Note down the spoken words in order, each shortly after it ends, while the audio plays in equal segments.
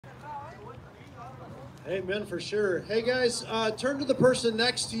Amen, for sure. Hey guys, turn to the person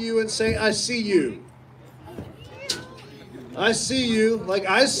next to you and say, I see you. I see you. Like,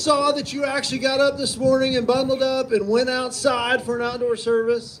 I saw that you actually got up this morning and bundled up and went outside for an outdoor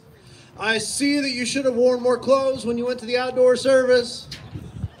service. I see that you should have worn more clothes when you went to the outdoor service.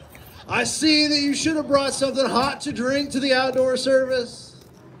 I see that you should have brought something hot to drink to the outdoor service.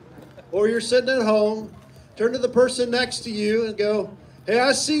 Or you're sitting at home. Turn to the person next to you and go, hey,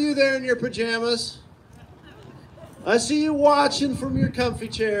 I see you there in your pajamas. I see you watching from your comfy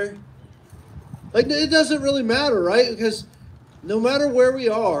chair. Like, it doesn't really matter, right? Because no matter where we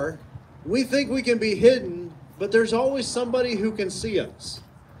are, we think we can be hidden, but there's always somebody who can see us.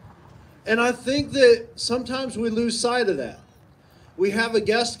 And I think that sometimes we lose sight of that. We have a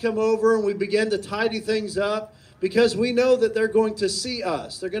guest come over and we begin to tidy things up because we know that they're going to see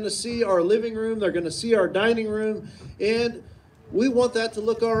us. They're going to see our living room. They're going to see our dining room. And we want that to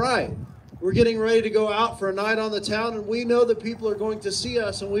look all right. We're getting ready to go out for a night on the town, and we know that people are going to see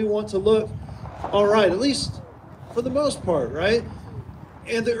us, and we want to look all right, at least for the most part, right?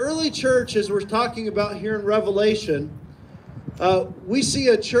 And the early church, as we're talking about here in Revelation, we see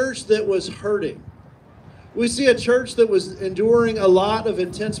a church that was hurting. We see a church that was enduring a lot of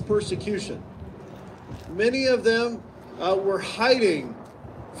intense persecution. Many of them were hiding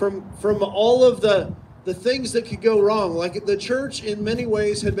from all of the things that could go wrong. Like, the church in many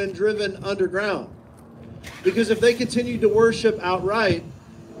ways had been driven underground. Because if they continued to worship outright,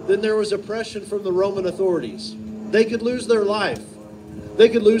 then there was oppression from the Roman authorities. They could lose their life. They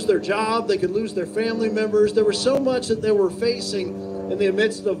could lose their job. They could lose their family members. There was so much that they were facing in the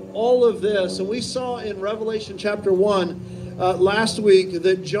midst of all of this. And we saw in Revelation chapter 1 last week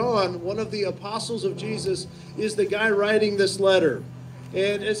that John, one of the apostles of Jesus, is the guy writing this letter.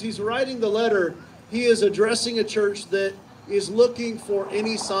 And as he's writing the letter, he is addressing a church that is looking for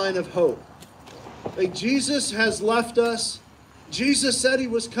any sign of hope. Like, Jesus has left us. Jesus said he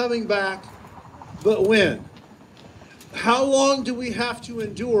was coming back, but when? How long do we have to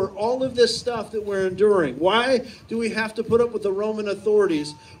endure all of this stuff that we're enduring? Why do we have to put up with the Roman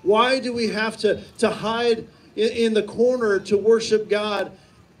authorities? Why do we have to hide in the corner to worship God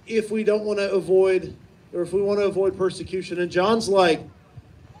if we don't want to avoid, or if we want to avoid persecution? And John's like,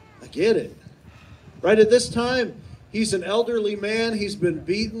 I get it. Right at this time, he's an elderly man. He's been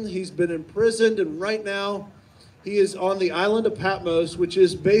beaten. He's been imprisoned. And right now, he is on the island of Patmos, which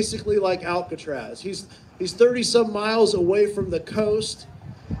is basically like Alcatraz. He's 30-some miles away from the coast,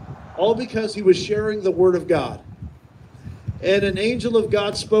 all because he was sharing the word of God. And an angel of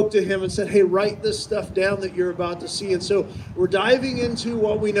God spoke to him and said, hey, write this stuff down that you're about to see. And so we're diving into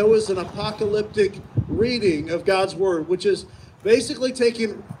what we know is an apocalyptic reading of God's word, which is basically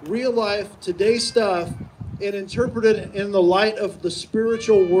taking real life, today's stuff, and interpret it in the light of the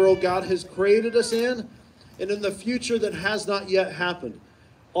spiritual world God has created us in, and in the future that has not yet happened.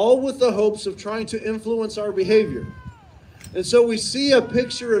 All with the hopes of trying to influence our behavior. And so we see a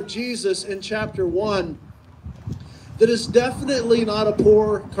picture of Jesus in chapter 1 that is definitely not a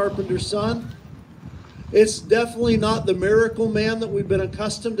poor carpenter's son. It's definitely not the miracle man that we've been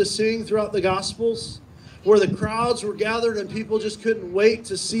accustomed to seeing throughout the Gospels, where the crowds were gathered and people just couldn't wait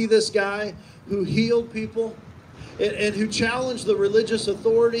to see this guy who healed people and who challenged the religious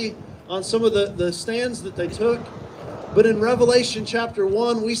authority on some of the stands that they took. But in Revelation chapter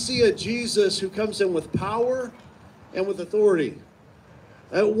 1, we see a Jesus who comes in with power and with authority.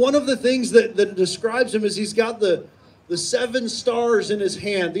 One of the things that describes him is he's got the 7 stars in his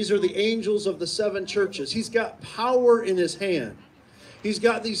hand. These are the angels of the 7 churches. He's got power in his hand. He's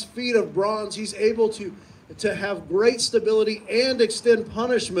got these feet of bronze. He's able to have great stability and extend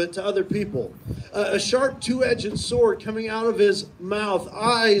punishment to other people. A sharp 2-edged sword coming out of his mouth,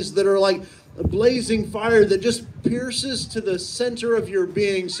 eyes that are like a blazing fire that just pierces to the center of your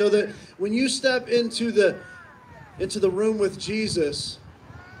being, so that when you step into the room with Jesus,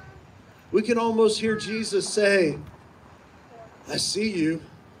 we can almost hear Jesus say, I see you.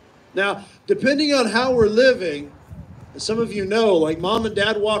 Now, depending on how we're living, some of you know, like, mom and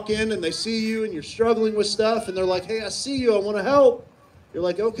dad walk in and they see you and you're struggling with stuff and they're like, hey, I see you, I want to help. You're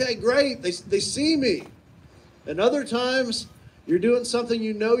like, okay, great, they see me. And other times, you're doing something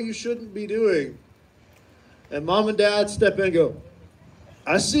you know you shouldn't be doing. And mom and dad step in and go,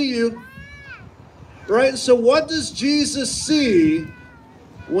 I see you. Right? So what does Jesus see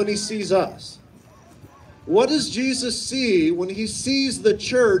when he sees us? What does Jesus see when he sees the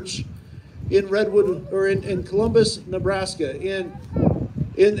church in Redwood, or in Columbus, Nebraska, in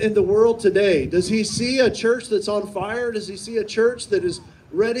the world today? Does he see a church that's on fire? Does he see a church that is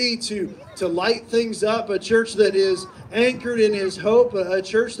ready to light things up, a church that is anchored in his hope, a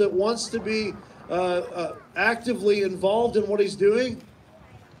church that wants to be actively involved in what he's doing.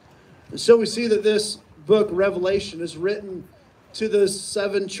 And so we see that this book, Revelation, is written to the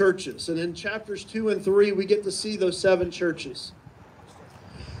 7 churches. And in chapters 2 and 3, we get to see those 7 churches.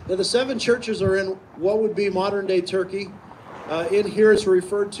 Now, the 7 churches are in what would be modern-day Turkey. In here, it's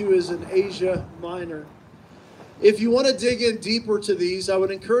referred to as in Asia Minor. If you want to dig in deeper to these, I would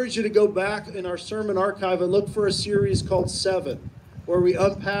encourage you to go back in our sermon archive and look for a series called 7, where we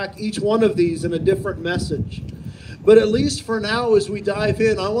unpack each one of these in a different message. But at least for now, as we dive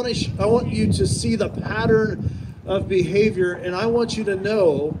in, I want you to see the pattern of behavior, and I want you to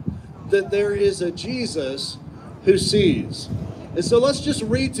know that there is a Jesus who sees. And so let's just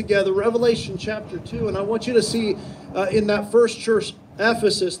read together Revelation chapter 2, and I want you to see in that first church,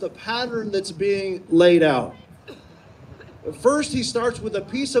 Ephesus, the pattern that's being laid out. First, he starts with a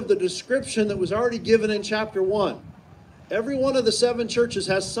piece of the description that was already given in chapter 1. Every one of the 7 churches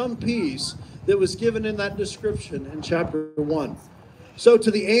has some piece that was given in that description in chapter 1. So to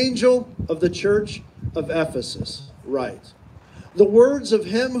the angel of the church of Ephesus, write, the words of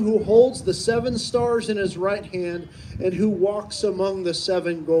him who holds the 7 stars in his right hand and who walks among the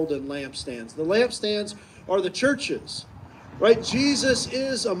 7 golden lampstands. The lampstands are the churches. Right? Jesus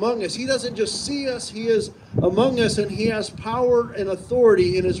is among us. He doesn't just see us, he is among us, and he has power and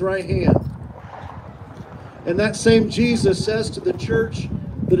authority in his right hand. And that same Jesus says to the church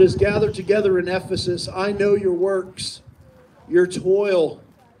that is gathered together in Ephesus, I know your works, your toil,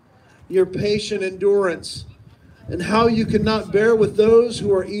 your patient endurance, and how you cannot bear with those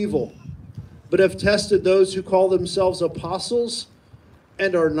who are evil, but have tested those who call themselves apostles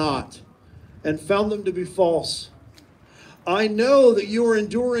and are not, and found them to be false. I know that you are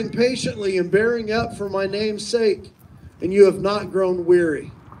enduring patiently and bearing up for my name's sake, and you have not grown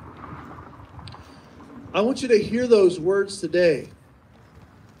weary. I want you to hear those words today,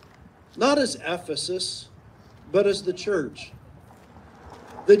 not as Ephesus, but as the church.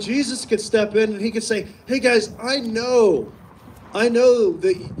 That Jesus could step in and he could say, hey guys, I know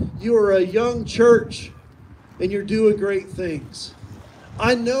that you are a young church and you're doing great things.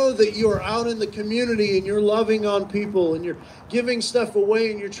 I know that you are out in the community and you're loving on people and you're giving stuff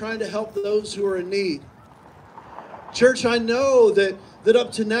away and you're trying to help those who are in need. Church, I know that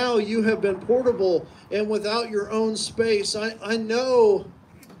up to now you have been portable and without your own space. I know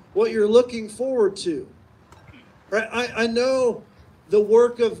what you're looking forward to. Right? I know the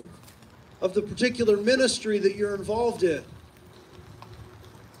work of the particular ministry that you're involved in.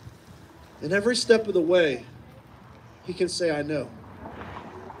 And every step of the way, he can say, I know.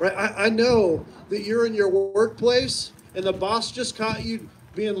 Right? I know that you're in your workplace and the boss just caught you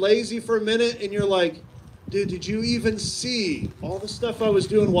being lazy for a minute and you're like, dude, did you even see all the stuff I was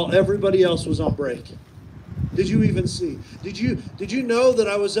doing while everybody else was on break? Did you even see? Did you know that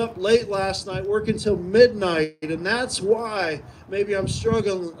I was up late last night working till midnight and that's why maybe I'm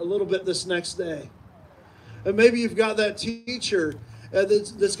struggling a little bit this next day? And maybe you've got that teacher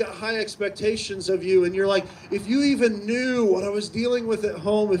that's got high expectations of you and you're like, if you even knew what I was dealing with at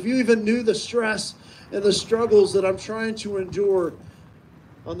home, if you even knew the stress and the struggles that I'm trying to endure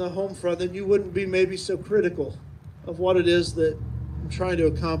on the home front, then you wouldn't be maybe so critical of what it is that I'm trying to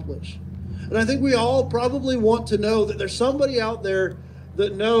accomplish. And I think we all probably want to know that there's somebody out there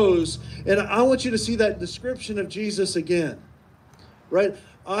that knows, and I want you to see that description of Jesus again, right?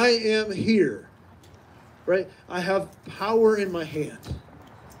 I am here, right? I have power in my hand,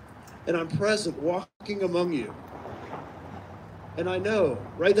 and I'm present, walking among you. And I know,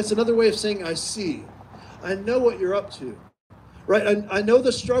 right? That's another way of saying I see. I know what you're up to. Right? I know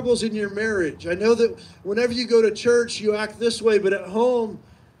the struggles in your marriage. I know that whenever you go to church, you act this way, but at home,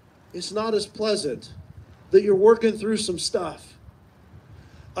 it's not as pleasant, that you're working through some stuff.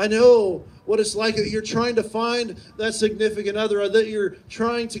 I know what it's like that you're trying to find that significant other, that you're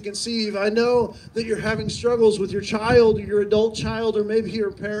trying to conceive. I know that you're having struggles with your child or your adult child or maybe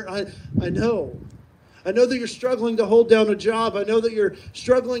your parent. I know. I know that you're struggling to hold down a job. I know that you're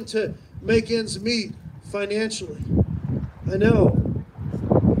struggling to make ends meet financially. I know.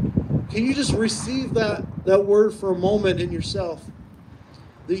 Can you just receive that word for a moment in yourself?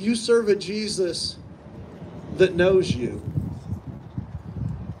 That you serve a Jesus that knows you.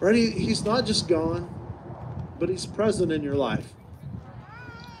 Right? He's not just gone, but he's present in your life.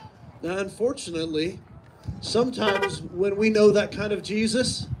 Now, unfortunately, sometimes when we know that kind of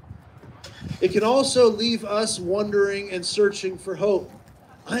Jesus, it can also leave us wondering and searching for hope.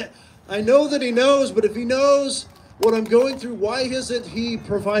 I know that he knows, but if he knows what I'm going through, why isn't he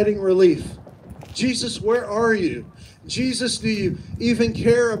providing relief? Jesus, where are you? Jesus, do you even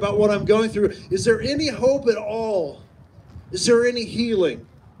care about what I'm going through? Is there any hope at all? Is there any healing?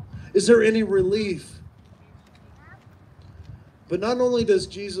 Is there any relief? But not only does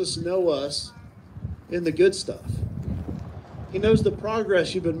Jesus know us in the good stuff, he knows the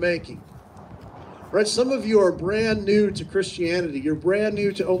progress you've been making. Right? Some of you are brand new to Christianity. You're brand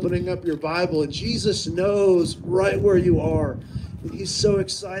new to opening up your Bible, and Jesus knows right where you are. And he's so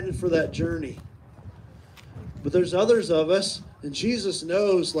excited for that journey. But there's others of us, and Jesus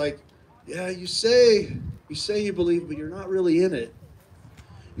knows, like, yeah, you say you believe, but you're not really in it.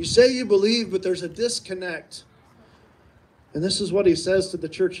 You say you believe, but there's a disconnect. And this is what he says to the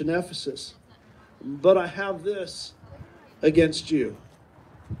church in Ephesus. But I have this against you.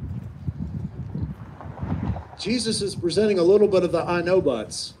 Jesus is presenting a little bit of the I know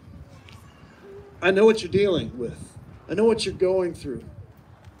buts. I know what you're dealing with. I know what you're going through.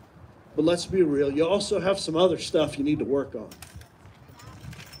 But let's be real. You also have some other stuff you need to work on.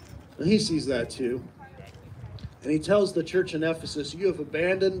 And he sees that too. And he tells the church in Ephesus, you have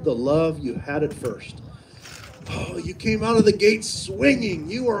abandoned the love you had at first. Oh, you came out of the gate swinging.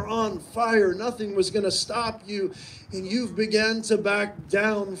 You were on fire. Nothing was going to stop you. And you've begun to back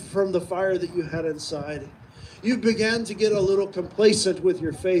down from the fire that you had inside. You began to get a little complacent with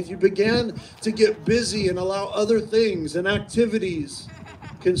your faith. You began to get busy and allow other things and activities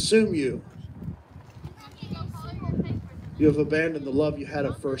consume you. You have abandoned the love you had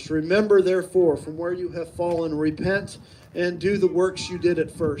at first. Remember, therefore, from where you have fallen, repent and do the works you did at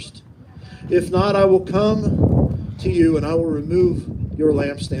first. If not, I will come to you and I will remove your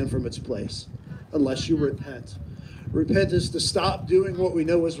lampstand from its place, unless you repent. Repent is to stop doing what we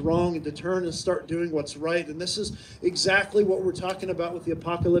know is wrong and to turn and start doing what's right. And this is exactly what we're talking about with the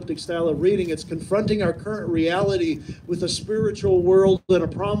apocalyptic style of reading. It's confronting our current reality with a spiritual world and a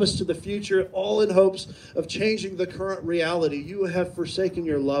promise to the future, all in hopes of changing the current reality. You have forsaken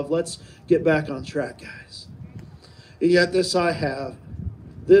your love. Let's get back on track, guys. And yet this I have,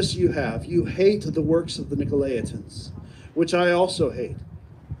 this you have. You hate the works of the Nicolaitans, which I also hate.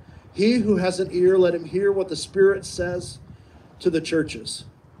 He who has an ear, let him hear what the Spirit says to the churches.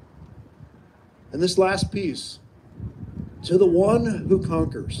 And this last piece, to the one who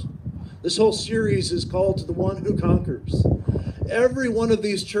conquers. This whole series is called To the One Who Conquers. Every one of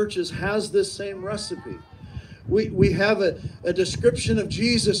these churches has this same recipe. We have a description of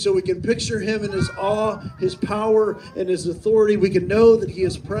Jesus so we can picture him in his awe, his power, and his authority. We can know that he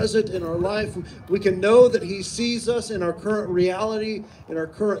is present in our life. We can know that he sees us in our current reality, in our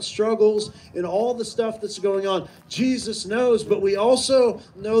current struggles, in all the stuff that's going on. Jesus knows, but we also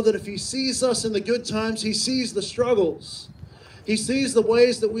know that if he sees us in the good times, he sees the struggles. He sees the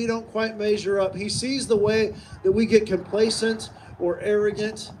ways that we don't quite measure up. He sees the way that we get complacent or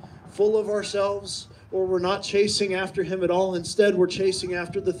arrogant, full of ourselves, or we're not chasing after him at all. Instead, we're chasing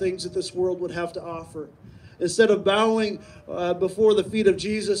after the things that this world would have to offer. Instead of bowing before the feet of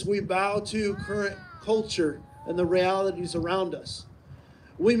Jesus, we bow to current culture and the realities around us.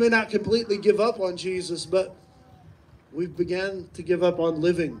 We may not completely give up on Jesus, but we've begun to give up on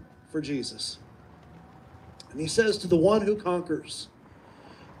living for Jesus. And he says, to the one who conquers,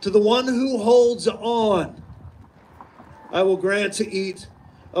 to the one who holds on, I will grant to eat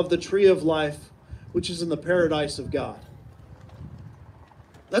of the tree of life, which is in the paradise of God.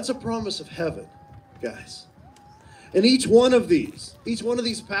 That's a promise of heaven, guys. And each one of these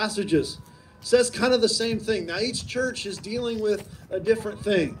passages says kind of the same thing. Now, each church is dealing with a different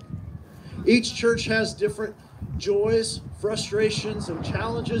thing. Each church has different joys, frustrations, and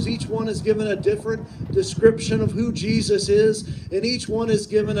challenges. Each one is given a different description of who Jesus is, and each one is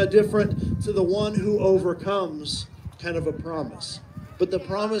given a different to the one who overcomes kind of a promise. But the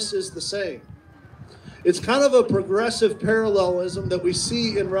promise is the same. It's kind of a progressive parallelism that we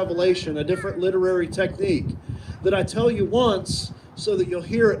see in Revelation, a different literary technique that I tell you once so that you'll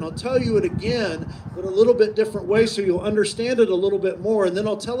hear it, and I'll tell you it again, but a little bit different way so you'll understand it a little bit more, and then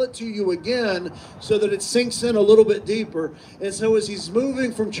I'll tell it to you again so that it sinks in a little bit deeper. And so as he's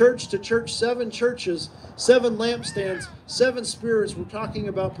moving from church to church, 7 churches, 7 lampstands, 7 spirits, we're talking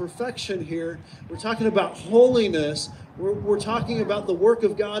about perfection here. We're talking about holiness. We're talking about the work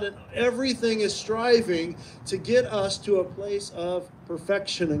of God, and everything is striving to get us to a place of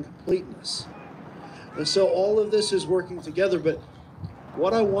perfection and completeness. And so all of this is working together, but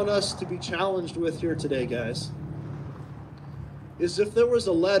what I want us to be challenged with here today, guys, is if there was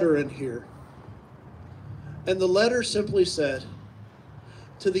a letter in here, and the letter simply said,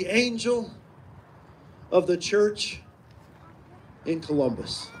 to the angel of the church in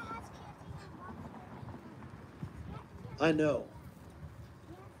Columbus. I know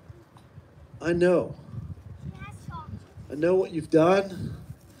what you've done.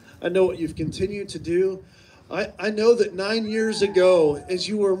 I know what you've continued to do. I know that 9 years ago, as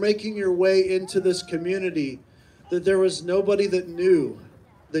you were making your way into this community, that there was nobody that knew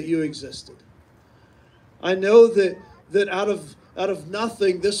that you existed. I know that out of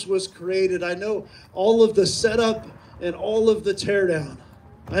nothing this was created. I know all of the setup and all of the teardown.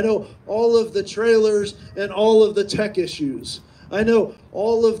 I know all of the trailers and all of the tech issues. I know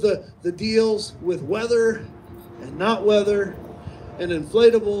all of the deals with weather and not weather and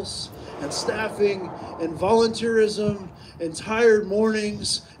inflatables and staffing and volunteerism and tired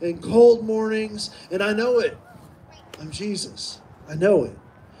mornings and cold mornings. And I know it. I'm Jesus. I know it.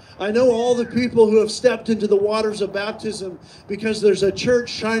 I know all the people who have stepped into the waters of baptism because there's a church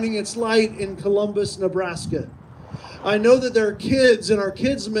shining its light in Columbus, Nebraska. I know that there are kids in our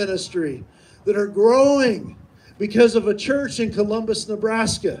kids ministry that are growing because of a church in Columbus,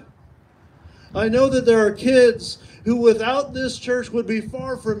 Nebraska. I know that there are kids who without this church would be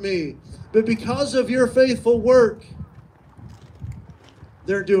far from me, but because of your faithful work,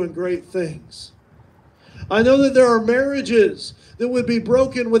 they're doing great things. I know that there are marriages that would be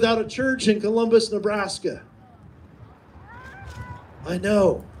broken without a church in Columbus, Nebraska. I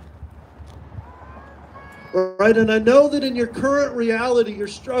know. Right? And I know that in your current reality, you're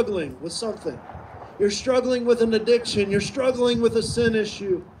struggling with something. You're struggling with an addiction. You're struggling with a sin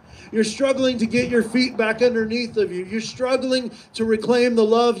issue. You're struggling to get your feet back underneath of you. You're struggling to reclaim the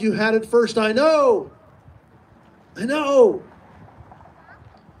love you had at first. I know. I know.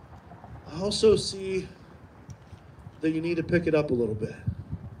 I also see that you need to pick it up a little bit.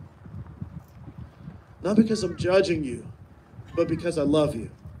 Not because I'm judging you, but because I love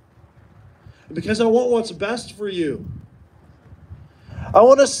you. And because I want what's best for you. I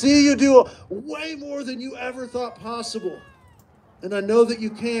want to see you do way more than you ever thought possible. And I know that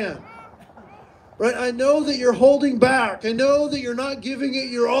you can. Right? I know that you're holding back. I know that you're not giving it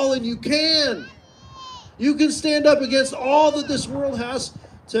your all, and you can. You can stand up against all that this world has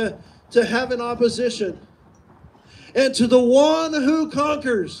to have in opposition. And to the one who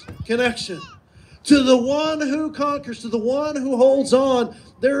conquers, connection. To the one who conquers, to the one who holds on,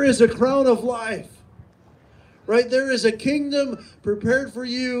 there is a crown of life. Right? There is a kingdom prepared for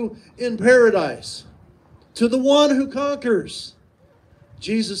you in paradise. To the one who conquers.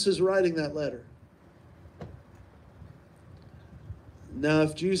 Jesus is writing that letter. Now,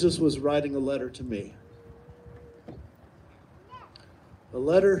 if Jesus was writing a letter to me, a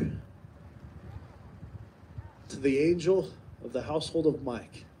letter to the angel of the household of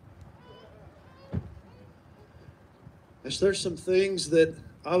Mike, there's some things that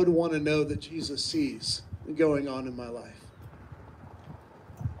I would want to know that Jesus sees going on in my life.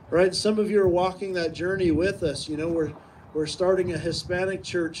 Right? Some of you are walking that journey with us. You know, we're starting a Hispanic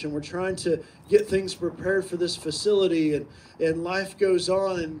church, and we're trying to get things prepared for this facility, and life goes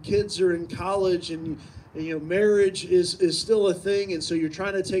on, and kids are in college, and you know, marriage is still a thing, and so you're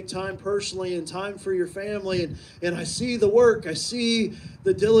trying to take time personally and time for your family, and I see the work, I see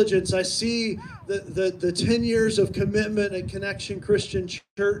the diligence, I see the 10 years of commitment at Connection Christian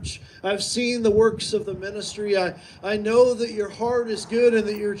Church. I've seen the works of the ministry. I know that your heart is good and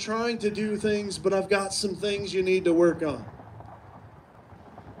that you're trying to do things, but I've got some things you need to work on.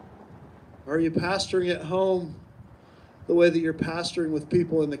 Are you pastoring at home the way that you're pastoring with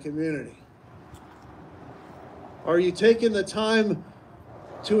people in the community? Are you taking the time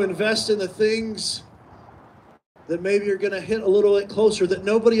to invest in the things that maybe you're going to hit a little bit closer that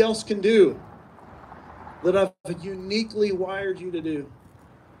nobody else can do, that I've uniquely wired you to do?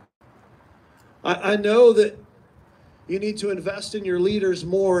 I know that you need to invest in your leaders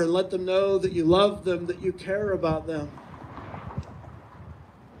more and let them know that you love them, that you care about them.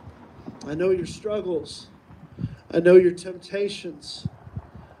 I know your struggles. I know your temptations.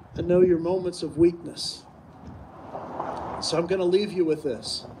 I know your moments of weakness. So I'm going to leave you with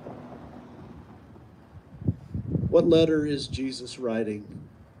this. What letter is Jesus writing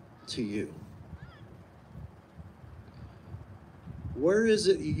to you? Where is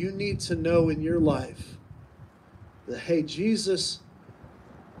it you need to know in your life that, hey, Jesus,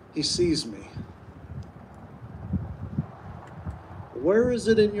 he sees me? Where is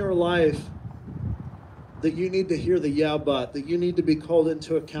it in your life that you need to hear the yeah, but, that you need to be called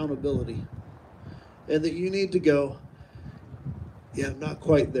into accountability, and that you need to go, yeah, I'm not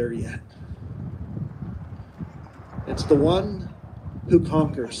quite there yet? It's the one who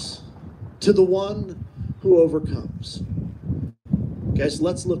conquers, to the one who overcomes. Guys,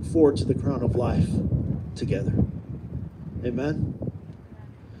 let's look forward to the crown of life together. Amen.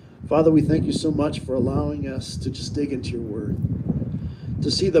 Father, we thank you so much for allowing us to just dig into your word,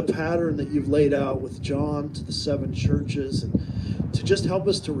 to see the pattern that you've laid out with John to the 7 churches, and to just help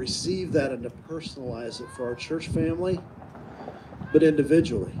us to receive that and to personalize it for our church family, but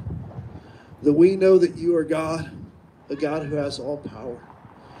individually. That we know that you are God, a God who has all power,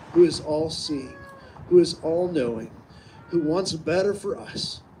 who is all seeing, who is all knowing, who wants better for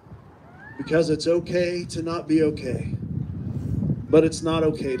us, because it's okay to not be okay, but it's not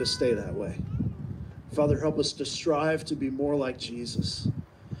okay to stay that way. Father, help us to strive to be more like Jesus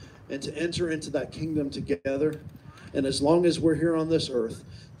and to enter into that kingdom together. And as long as we're here on this earth,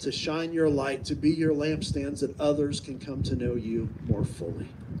 to shine your light, to be your lampstands that others can come to know you more fully.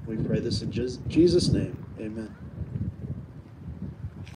 We pray this in Jesus' name. Amen.